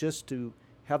piece, but just to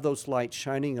have those lights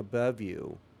shining above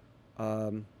you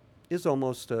is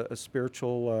almost a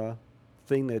spiritual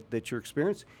thing that you're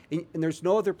experiencing. And there's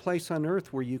no other place on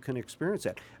earth where you can experience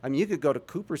that. I mean, you could go to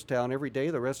Cooperstown every day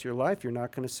the rest of your life. You're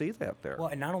not going to see that there. Well,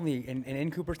 and not only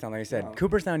in Cooperstown, like I said,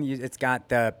 Cooperstown, it's got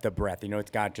the breadth.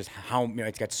 It's got just how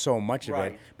it's got so much of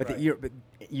it. But right. you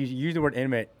used the word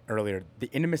intimate earlier.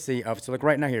 The intimacy of like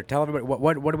right now here. Tell everybody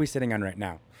what are we sitting on right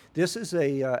now? This is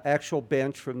a actual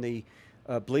bench from the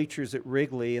bleachers at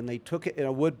Wrigley, and they took it in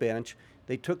a wood bench.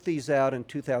 They took these out in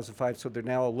 2005, so they're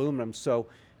now aluminum. So,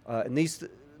 and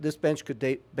this bench could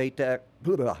date back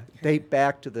to the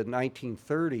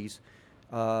 1930s,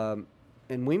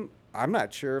 and I'm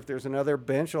not sure if there's another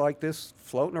bench like this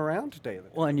floating around today.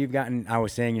 Well, and I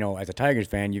was saying, as a Tigers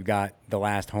fan, you've got the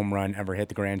last home run ever hit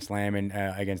the Grand Slam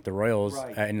against the Royals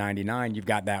in '99. You've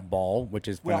got that ball, which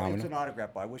is phenomenal. Well, it's an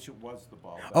autograph ball. I wish it was the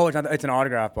ball. Oh, it's an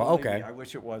autograph ball. Okay. I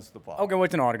wish it was the ball. Okay, well,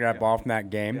 it's an autograph ball from that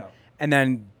game. Yeah. And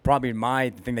then probably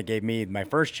the thing that gave me my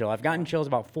first chill, I've gotten chills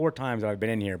about 4 times that I've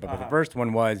been in here, but the first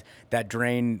one was that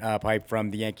drain pipe from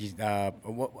the Yankees. It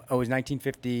was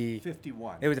 1950.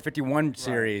 51. It was a 51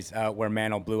 series where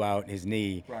Mantle blew out his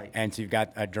knee. Right. And so you've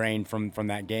got a drain from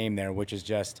that game there, which is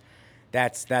just,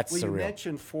 that's surreal. You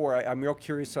mentioned 4. I'm real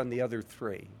curious on the other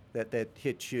 3 that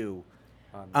hit you.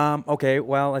 Okay,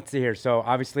 well, let's see here. So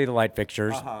obviously the light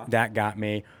fixtures, that got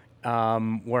me.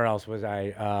 Where else was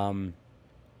I?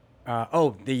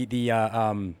 The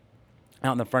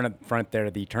out in the front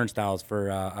there, the turnstiles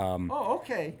for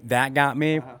Okay. that got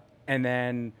me. And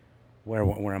then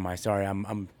where am I? Sorry,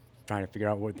 I'm trying to figure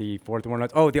out what the fourth one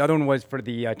was. Oh, the other one was for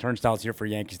the turnstiles here for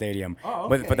Yankee Stadium. Oh,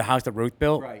 But okay. for the house that Ruth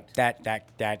built. Right. That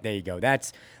there you go.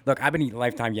 Look, I've been a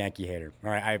lifetime Yankee hater.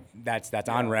 All right, that's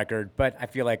on record. But I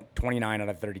feel like 29 out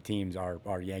of 30 teams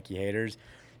are Yankee haters.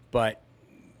 But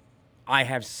I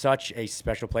have such a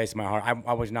special place in my heart.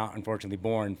 I was not, unfortunately,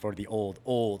 born for the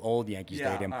old Yankee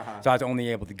Stadium. So I was only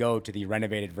able to go to the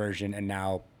renovated version, and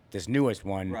now this newest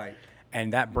one. Right.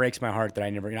 And that breaks my heart that I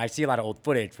never. And I see a lot of old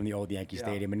footage from the old Yankee Yeah.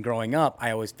 Stadium. And growing up,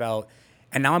 I always felt,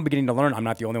 and now I'm beginning to learn. I'm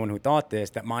not the only one who thought this.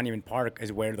 That Monument Park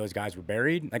is where those guys were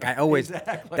buried. Like I always,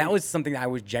 Exactly. that was something that I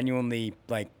was genuinely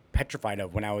like petrified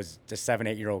of when I was a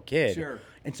 7-8-year-old kid. Sure.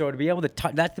 And so to be able to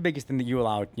touch, that's the biggest thing that you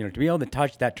allow. To be able to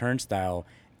touch that turnstile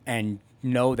and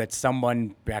know that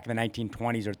someone back in the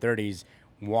 1920s or 30s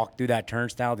walked through that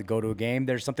turnstile to go to a game.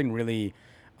 There's something really,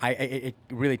 it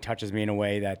really touches me in a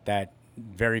way that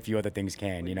very few other things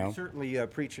can. You're certainly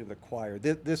preaching to the choir.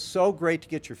 This is so great to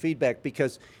get your feedback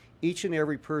because each and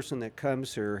every person that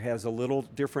comes here has a little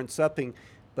different something,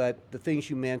 but the things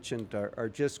you mentioned are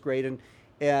just great.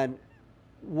 And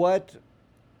what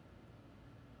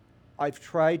I've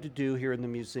tried to do here in the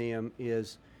museum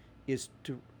is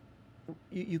to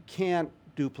you can't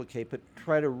duplicate, but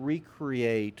try to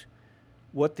recreate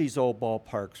what these old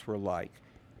ballparks were like.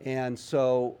 And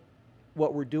so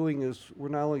what we're doing is we're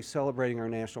not only celebrating our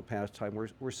national pastime,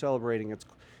 we're celebrating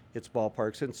its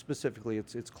ballparks, and specifically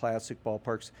its classic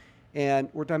ballparks. And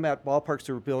we're talking about ballparks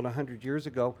that were built 100 years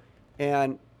ago,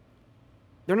 and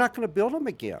they're not going to build them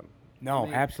again. No,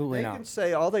 absolutely they not. They can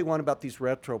say all they want about these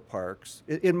retro parks,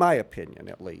 in my opinion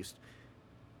at least.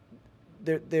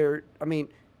 I mean,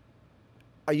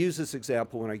 I use this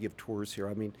example when I give tours here.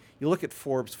 I mean, you look at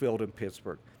Forbes Field in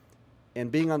Pittsburgh,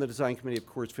 and being on the design committee of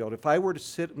Coors Field, if I were to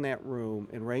sit in that room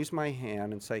and raise my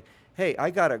hand and say, hey,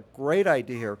 I got a great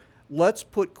idea here. Let's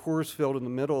put Coors Field in the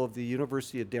middle of the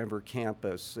University of Denver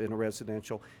campus in a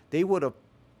residential, they would have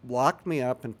locked me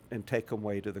up and taken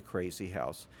away to the crazy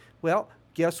house. Well,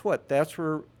 guess what? That's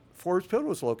where Forbes Field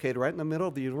was located, right in the middle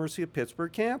of the University of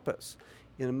Pittsburgh campus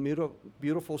in a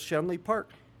beautiful Shenley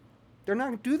Park. They're not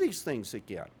going to do these things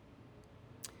again.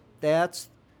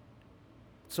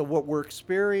 So what we're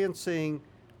experiencing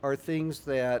are things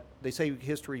that they say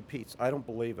history repeats. I don't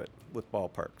believe it with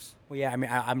ballparks. Well, yeah, I mean,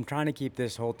 I'm trying to keep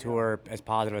this whole tour as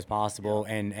positive as possible,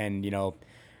 and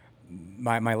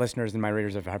my listeners and my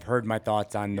readers have heard my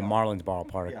thoughts on the Marlins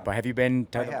ballpark. Yeah. But have you been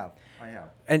to I have.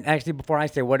 And actually, before I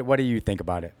say, what do you think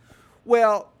about it?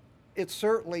 Well, it's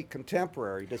certainly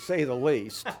contemporary, to say the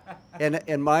least.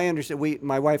 and my understanding,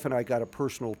 my wife and I got a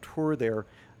personal tour there,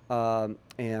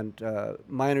 and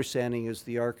my understanding is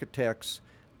the architects,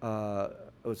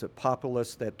 was it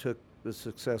Populus that took the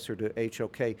successor to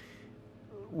HOK,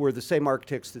 were the same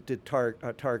architects that did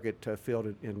Target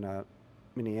Field in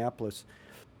Minneapolis.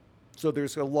 So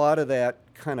there's a lot of that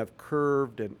kind of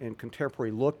curved and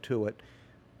contemporary look to it.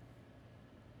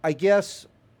 I guess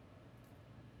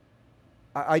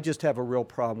I just have a real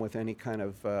problem with any kind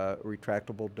of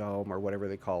retractable dome or whatever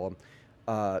they call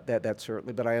them. That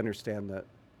certainly, but I understand that.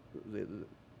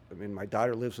 I mean, my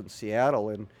daughter lives in Seattle,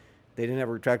 and they didn't have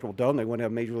a retractable dome. They wouldn't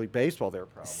have Major League Baseball there,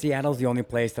 probably. Seattle's the only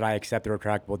place that I accept the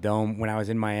retractable dome. When I was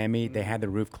in Miami, they had the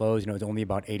roof closed, and it was only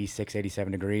about 86,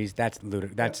 87 degrees. That's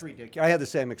ludicrous. That's ridiculous. I had the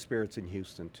same experience in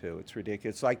Houston, too. It's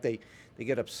ridiculous. It's like they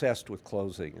get obsessed with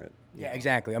closing it. Yeah,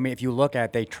 exactly. I mean, if you look at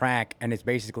it, they track, and it's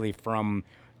basically from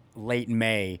late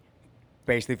May,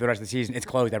 basically for the rest of the season. It's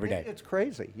closed every day. It's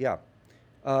crazy, yeah.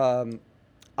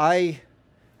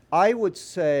 I would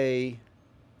say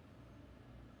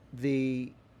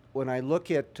when I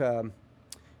look at the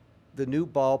new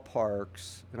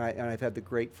ballparks, and I've had the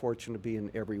great fortune to be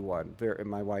in every one. And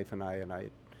my wife and I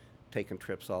had taken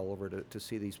trips all over to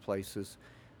see these places.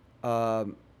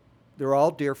 They're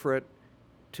all different.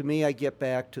 To me, I get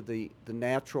back to the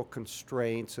natural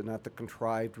constraints and not the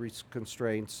contrived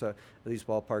constraints of these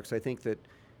ballparks. I think that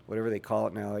whatever they call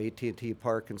it now, AT&T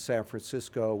Park in San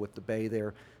Francisco with the bay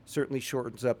there, certainly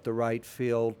shortens up the right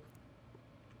field.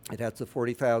 It has the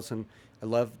 40,000. I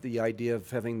love the idea of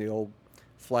having the old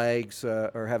flags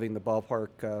or having the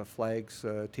ballpark flags,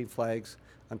 team flags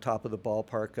on top of the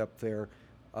ballpark up there.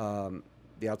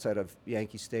 The outside of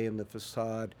Yankee Stadium, the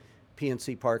facade.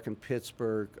 PNC Park in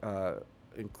Pittsburgh,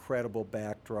 incredible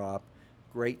backdrop,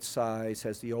 great size,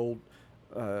 has the old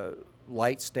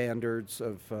light standards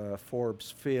of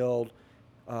Forbes Field.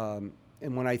 And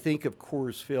when I think of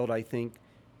Coors Field, I think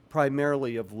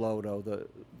primarily of Lodo,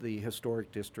 the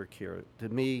historic district here. To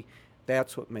me,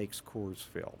 that's what makes Coors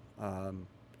Field.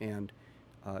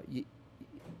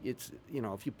 It's,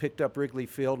 if you picked up Wrigley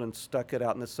Field and stuck it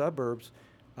out in the suburbs,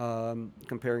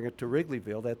 comparing it to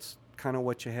Wrigleyville, that's kind of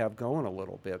what you have going a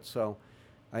little bit. So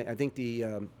I think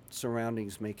the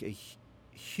surroundings make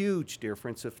huge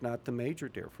difference, if not the major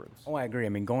difference. Oh, I agree. I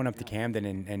mean, going up to Camden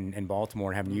and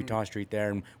Baltimore and having Utah Street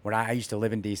there, and when I used to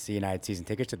live in D.C. and I had season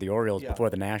tickets to the Orioles Yeah. before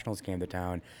the Nationals came to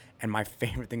town, and my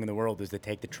favorite thing in the world was to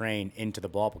take the train into the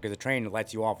ballpark because the train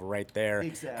lets you off right there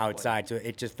Exactly. outside. So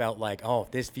it just felt like, oh,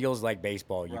 this feels like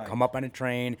baseball. You Right. come up on a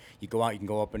train, you go out, you can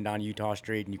go up and down Utah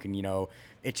Street, and you can,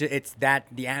 it's that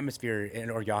the atmosphere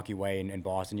or Yawkey Way in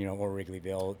Boston, or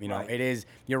Wrigleyville, Right. it is.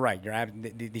 You're right.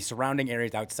 The surrounding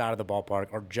areas outside of the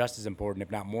ballpark are just as important, if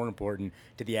not more important,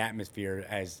 to the atmosphere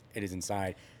as it is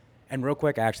inside. And real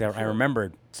quick, actually, I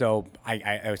remembered. So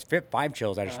I was fit 5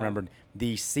 chills. I just remembered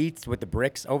the seats with the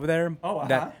bricks over there. Oh,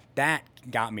 that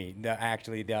got me.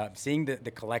 Seeing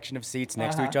the collection of seats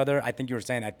next to each other. I think you were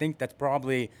saying. I think that's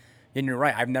probably. And you're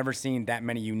right. I've never seen that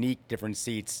many unique different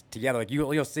seats together. Like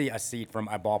you'll see a seat from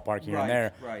a ballpark here Right, and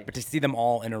there, right. but to see them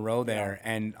all in a row there,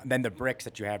 and then the bricks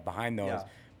that you have behind those,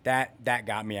 that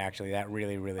got me actually. That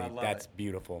really, that's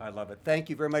beautiful. I love it. Thank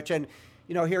you very much. And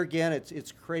here again,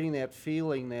 it's creating that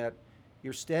feeling that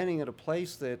you're standing at a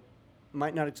place that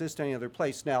might not exist any other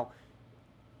place. Now,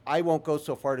 I won't go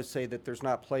so far to say that there's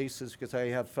not places, because I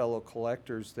have fellow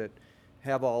collectors that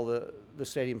have all the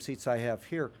stadium seats I have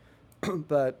here,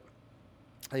 but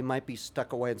they might be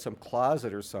stuck away in some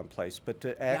closet or someplace. But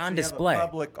to actually on display. have a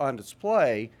public on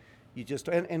display, you just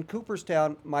and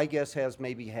Cooperstown, my guess, has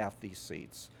maybe half these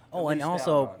seats. Oh, At and least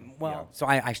also, down on, so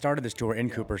I started this tour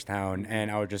in Cooperstown, and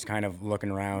I was just kind of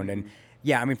looking around, and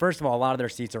I mean, first of all, a lot of their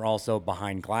seats are also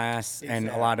behind glass, and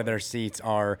a lot of their seats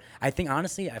are, I think,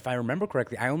 honestly, if I remember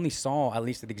correctly, I only saw, at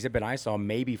least at the exhibit I saw,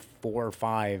 maybe 4 or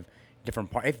 5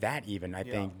 different parks, if that even, I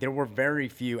think. There were very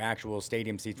few actual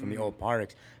stadium seats from the old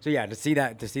parks. So, to see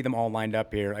them all lined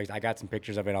up here, I got some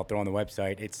pictures of it, I'll throw on the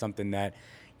website. It's something that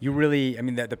you really, I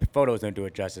mean, the photos don't do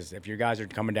it justice. If you guys are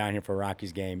coming down here for a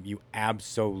Rockies game, you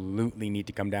absolutely need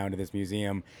to come down to this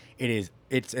museum. It's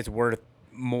worth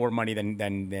more money than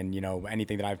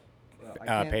anything that I've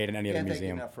paid in any other Can't museum. thank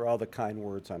you enough for all the kind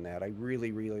words on that. I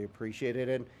really, really appreciate it.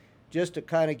 And just to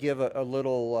kind of give a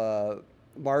little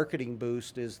marketing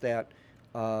boost is that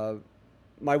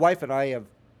my wife and I have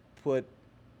put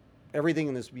everything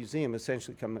in this museum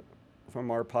essentially come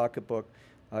from our pocketbook.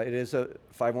 It is a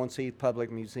 501c public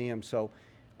museum, so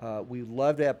we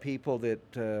love to have people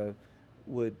that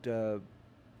would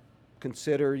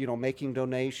consider, making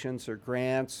donations or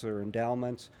grants or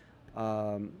endowments.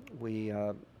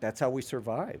 That's how we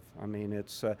survive. I mean,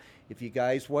 it's if you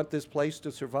guys want this place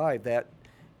to survive, that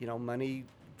money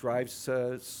drives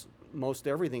most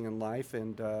everything in life,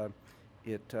 and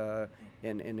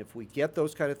and if we get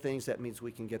those kind of things, that means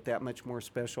we can get that much more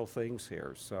special things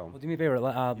here. So, Well, do me a favor,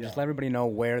 just let everybody know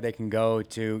where they can go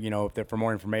to, if they're for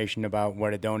more information about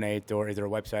where to donate, or is there a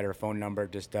website or a phone number?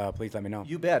 Just please let me know.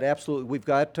 you bet, absolutely. We've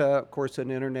got, of course,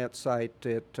 an internet site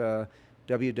at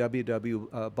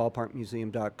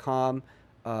www.ballparkmuseum.com.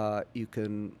 You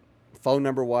can, phone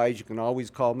number wise, you can always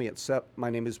call me at my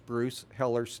name is Bruce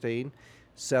Hellerstein,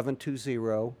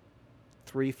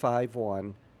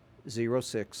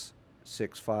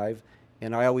 720-351-0665.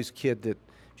 And I always kid that,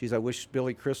 geez, I wish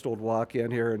Billy Crystal would walk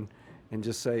in here and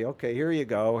just say, okay, here you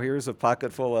go. Here's a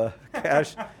pocket full of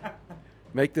cash.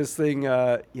 Make this thing,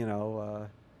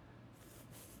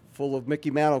 full of Mickey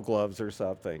Mantle gloves or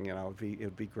something.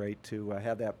 It'd be great to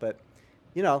have that. But,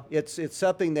 it's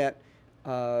something that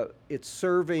it's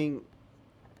serving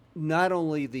not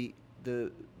only the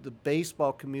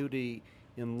baseball community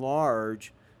in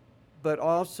large, but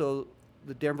also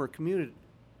the Denver community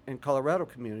and Colorado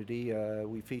community.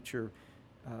 We feature,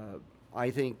 I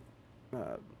think,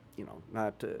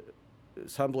 not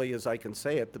as humbly as I can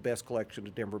say it, the best collection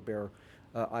of Denver Bear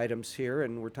items here,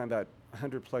 and we're talking about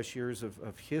 100 plus years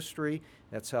of history.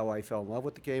 That's how I fell in love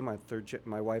with the game.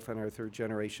 My wife and I are third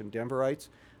generation Denverites.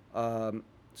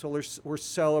 So we're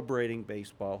celebrating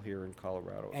baseball here in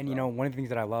Colorado. And one of the things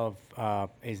that I love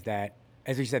is that,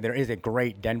 as you said, there is a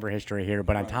great Denver history here,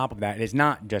 but on top of that, it's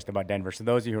not just about Denver. So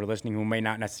those of you who are listening who may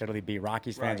not necessarily be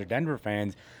Rockies fans or Denver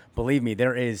fans, believe me,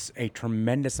 there is a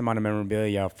tremendous amount of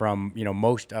memorabilia from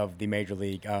most of the major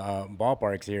league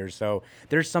ballparks here. So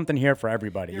there's something here for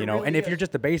everybody, really And if is. you're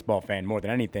just a baseball fan more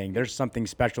than anything, there's something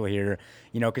special here,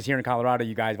 because here in Colorado,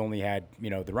 you guys have only had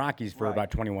the Rockies for about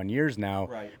 21 years now.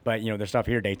 Right. But the stuff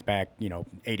here dates back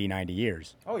 80, 90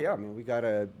 years. Oh, yeah. I mean, we got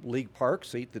a league park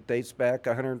seat that dates back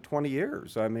 120 years.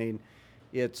 I mean,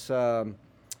 it's, I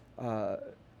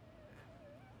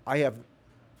have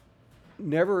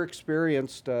never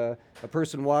experienced a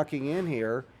person walking in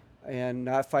here and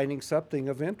not finding something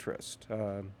of interest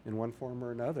in one form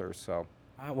or another. So,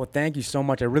 Well, thank you so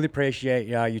much. I really appreciate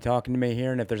you talking to me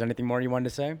here. And if there's anything more you wanted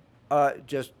to say?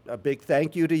 Just a big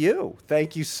thank you to you.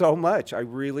 Thank you so much. I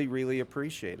really, really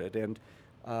appreciate it. And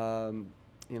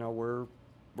we're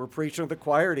preaching to the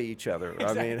choir to each other.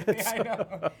 Exactly. I mean, it's, I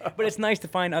know. But it's nice to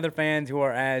find other fans who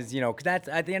are as, because that's,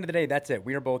 at the end of the day, that's it.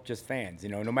 We are both just fans,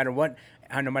 no matter what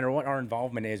our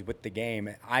involvement is with the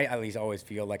game. I at least always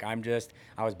feel like I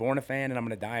was born a fan and I'm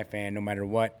going to die a fan no matter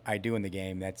what I do in the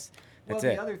game. That's it.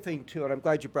 the other thing too, and I'm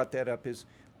glad you brought that up, is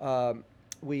the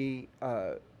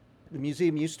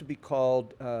museum used to be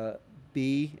called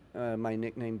B, my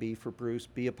nickname B for Bruce,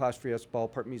 B''S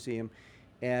Ballpark Museum,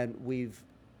 and we've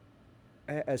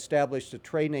established a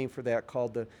trade name for that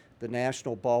called the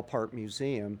National Ballpark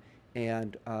Museum,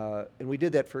 and we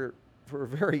did that for a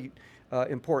very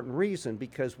important reason,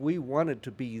 because we wanted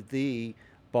to be the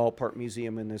ballpark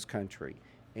museum in this country,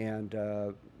 and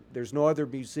there's no other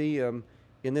museum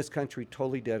in this country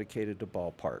totally dedicated to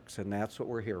ballparks, and that's what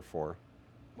we're here for.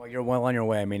 Well, you're well on your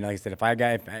way. I mean, like I said, if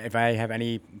I have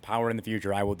any power in the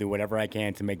future, I will do whatever I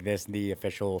can to make this the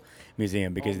official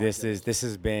museum, because this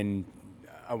has been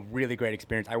a really great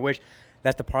experience. I wish.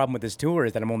 That's the problem with this tour,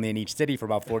 is that I'm only in each city for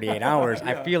about 48 hours.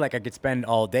 Yeah. I feel like I could spend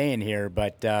all day in here,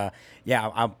 but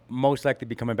I'll most likely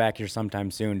be coming back here sometime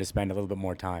soon to spend a little bit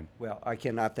more time. Well, I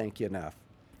cannot thank you enough.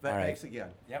 All right. Thanks again.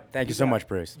 Yep. Thank you so much,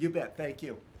 Bruce. You bet. Thank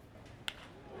you.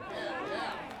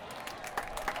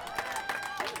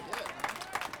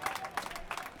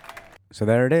 So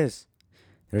there it is.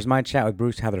 There's my chat with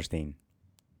Bruce Heatherstein.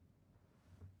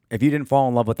 If you didn't fall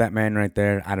in love with that man right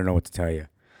there, I don't know what to tell you.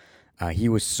 He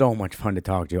was so much fun to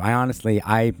talk to.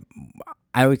 I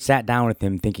sat down with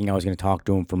him thinking I was going to talk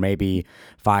to him for maybe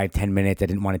 5-10 minutes. I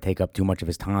didn't want to take up too much of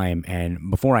his time. And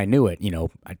before I knew it,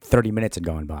 30 minutes had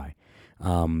gone by.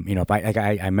 If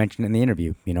I mentioned in the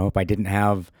interview, if I didn't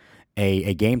have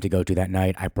a game to go to that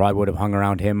night, I probably would have hung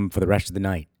around him for the rest of the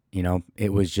night.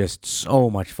 It was just so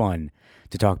much fun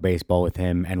to talk baseball with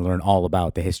him and learn all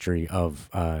about the history of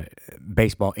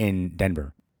baseball in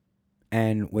Denver.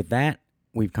 And with that,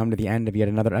 we've come to the end of yet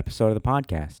another episode of the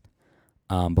podcast.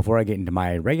 Before I get into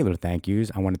my regular thank yous,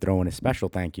 I want to throw in a special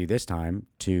thank you this time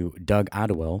to Doug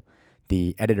Ottewell,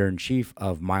 the editor-in-chief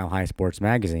of Mile High Sports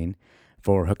Magazine,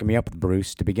 for hooking me up with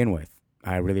Bruce to begin with.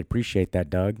 I really appreciate that,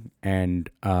 Doug. And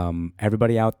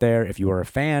everybody out there, if you are a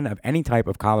fan of any type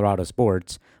of Colorado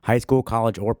sports, high school,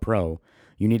 college, or pro,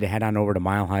 you need to head on over to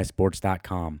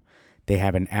milehighsports.com. They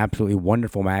have an absolutely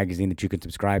wonderful magazine that you can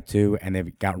subscribe to, and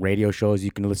they've got radio shows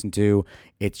you can listen to.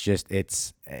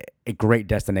 It's a great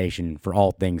destination for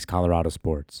all things Colorado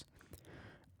sports.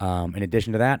 In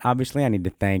addition to that, obviously, I need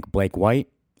to thank Blake White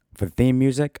for the theme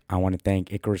music. I want to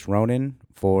thank Icarus Ronan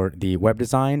for the web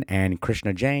design and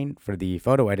Krishna Jain for the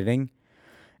photo editing.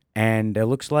 And it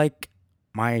looks like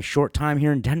my short time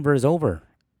here in Denver is over.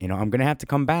 I'm going to have to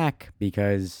come back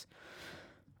because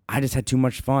I just had too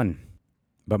much fun.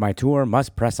 But my tour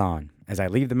must press on as I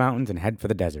leave the mountains and head for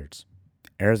the deserts.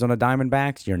 Arizona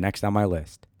Diamondbacks, you're next on my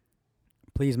list.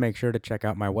 Please make sure to check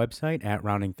out my website at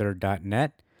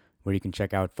roundingthird.net, where you can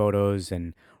check out photos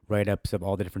and write-ups of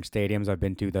all the different stadiums I've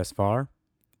been to thus far.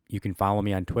 You can follow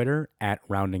me on Twitter at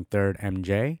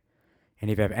roundingthirdmj.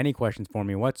 And if you have any questions for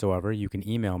me whatsoever, you can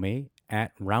email me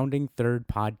at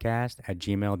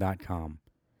roundingthirdpodcast@gmail.com.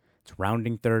 It's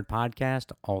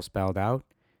roundingthirdpodcast, all spelled out,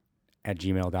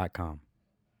 @gmail.com.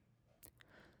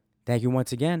 Thank you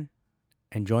once again,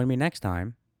 and join me next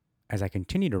time as I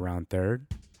continue to round third,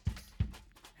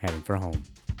 heading for home.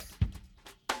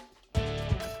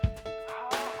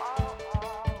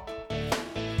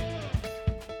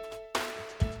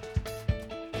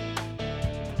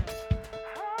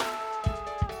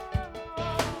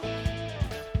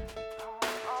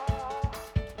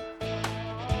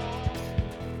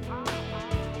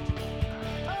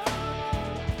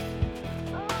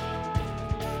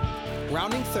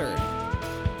 Rounding Third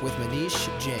with Manish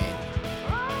Jain.